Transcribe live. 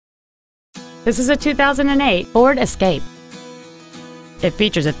This is a 2008 Ford Escape. It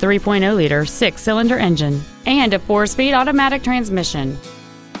features a 3.0-liter six-cylinder engine and a 4-speed automatic transmission.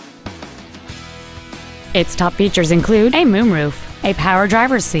 Its top features include a moonroof, a power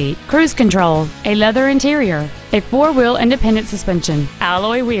driver's seat, cruise control, a leather interior, a 4-wheel independent suspension,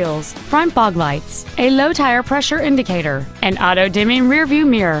 alloy wheels, front fog lights, a low tire pressure indicator, an auto-dimming rear-view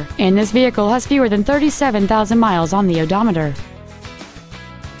mirror, and this vehicle has fewer than 37,000 miles on the odometer.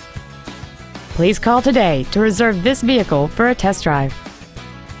 Please call today to reserve this vehicle for a test drive.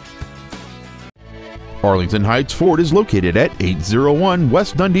 Arlington Heights Ford is located at 801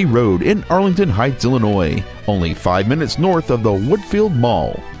 West Dundee Road in Arlington Heights, Illinois, only 5 minutes north of the Woodfield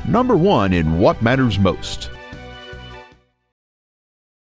Mall. #1 in what matters most.